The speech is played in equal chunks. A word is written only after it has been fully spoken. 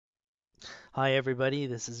Hi everybody,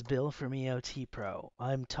 this is Bill from EOTPRO.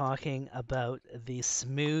 I'm talking about the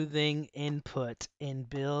smoothing input in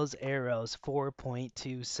Bill's Arrows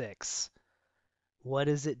 4.26. What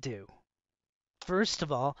does it do? First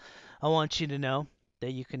of all, I want you to know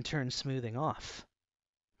that you can turn smoothing off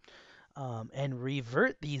and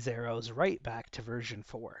revert these arrows right back to version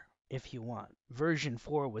 4 if you want. Version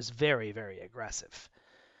 4 was very, very aggressive,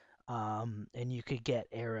 and you could get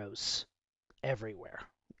arrows everywhere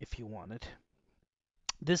if you wanted.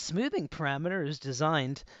 This smoothing parameter is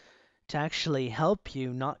designed to actually help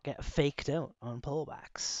you not get faked out on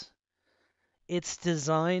pullbacks. It's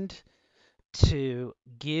designed to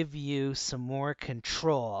give you some more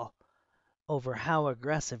control over how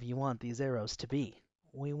aggressive you want these arrows to be.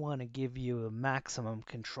 We want to give you a maximum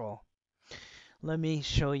control. Let me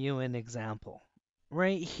show you an example.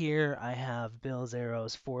 Right here I have Bill's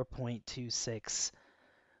Arrows 4.26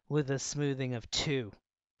 with a smoothing of 2.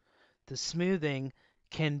 The smoothing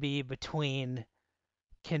can be between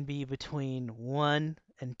 1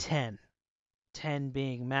 and 10. 10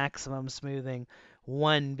 being maximum smoothing,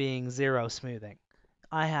 1 being zero smoothing.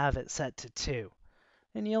 I have it set to 2.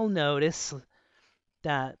 And you'll notice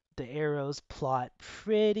that the arrows plot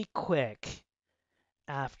pretty quick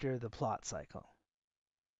after the plot cycle.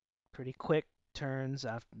 Pretty quick turns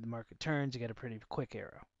after the market turns, you get a pretty quick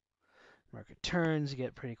arrow. Market turns, you get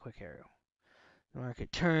a pretty quick arrow. The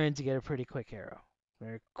market turns, you get a pretty quick arrow.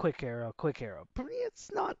 Very quick arrow, quick arrow. It's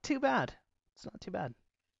not too bad. It's not too bad.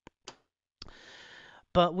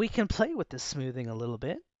 But we can play with the smoothing a little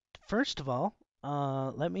bit. First of all,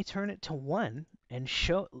 let me turn it to 1 and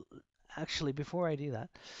show. Actually, before I do that,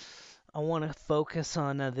 I want to focus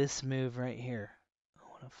on this move right here. I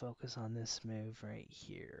want to focus on this move right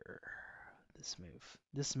here.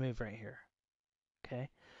 This move right here. Okay.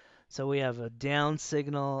 So we have a down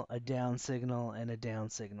signal, a down signal, and a down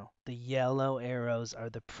signal. The yellow arrows are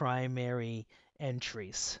the primary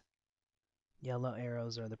entries. Yellow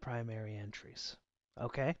arrows are the primary entries.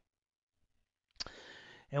 Okay.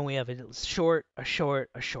 And we have a short, a short,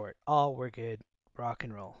 a short. All we're good. Rock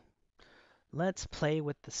and roll. Let's play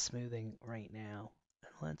with the smoothing right now.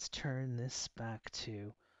 Let's turn this back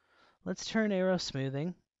to, let's turn arrow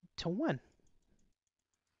smoothing to 1.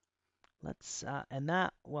 And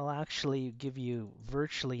that will actually give you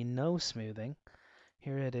virtually no smoothing.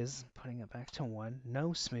 Here it is, putting it back to 1.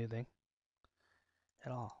 No smoothing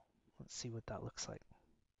at all. Let's see what that looks like.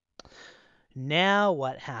 Now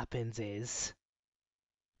what happens is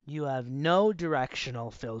you have no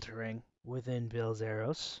directional filtering within Bill's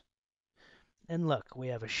arrows. And look, we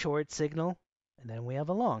have a short signal, and then we have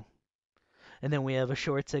a long. And then we have a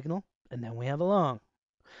short signal, and then we have a long.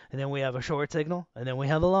 And then we have a short signal, and then we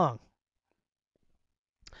have a long.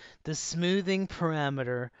 The smoothing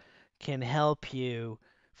parameter can help you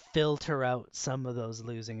filter out some of those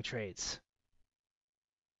losing trades.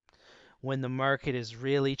 When the market is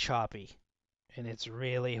really choppy, and it's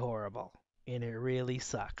really horrible, and it really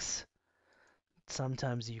sucks,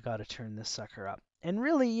 sometimes you got to turn this sucker up. And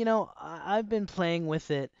really, I've been playing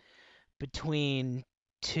with it between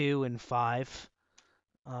 2 and 5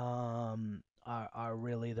 are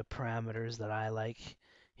really the parameters that I like.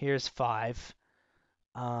 Here's 5.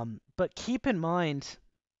 But keep in mind,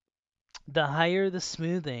 the higher the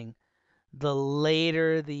smoothing, the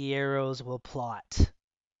later the arrows will plot.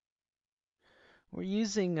 We're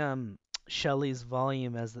using Shelley's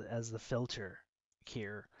volume as the filter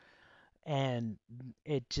here. And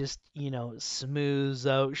it just, smooths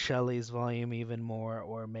out Shelley's volume even more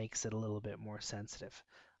or makes it a little bit more sensitive.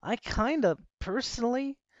 I kind of,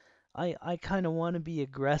 personally, I kind of want to be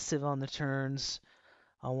aggressive on the turns.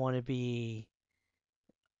 I want to be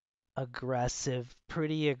aggressive,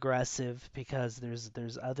 pretty aggressive, because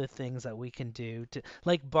there's other things that we can do to,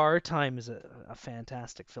 like bar time is a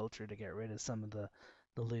fantastic filter to get rid of some of the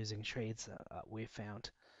losing trades we found.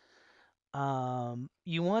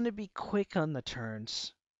 You want to be quick on the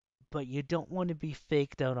turns, but you don't want to be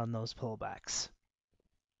faked out on those pullbacks.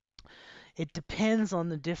 It depends on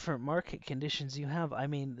the different market conditions you have. I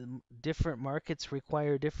mean, different markets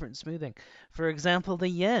require different smoothing. For example, the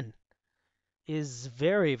yen is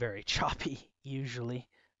very, very choppy, usually.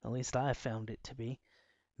 At least I found it to be.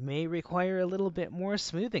 May require a little bit more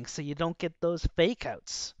smoothing so you don't get those fake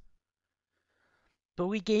outs. But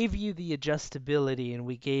we gave you the adjustability and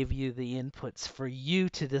we gave you the inputs for you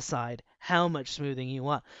to decide how much smoothing you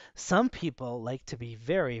want. Some people like to be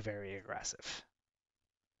very, very aggressive.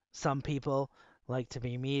 Some people like to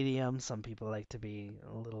be medium. Some people like to be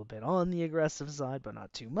a little bit on the aggressive side, but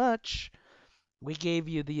not too much. We gave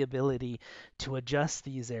you the ability to adjust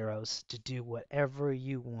these arrows to do whatever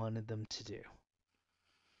you wanted them to do.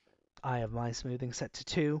 I have my smoothing set to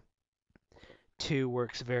 2. 2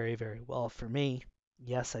 works very, very well for me.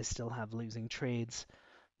 Yes, I still have losing trades,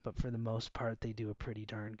 but for the most part, they do a pretty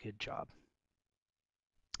darn good job.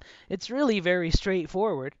 It's really very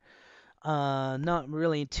straightforward. Not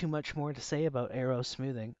really too much more to say about arrow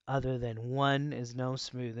smoothing, other than 1 is no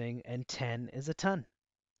smoothing and 10 is a ton.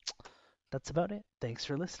 That's about it. Thanks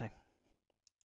for listening.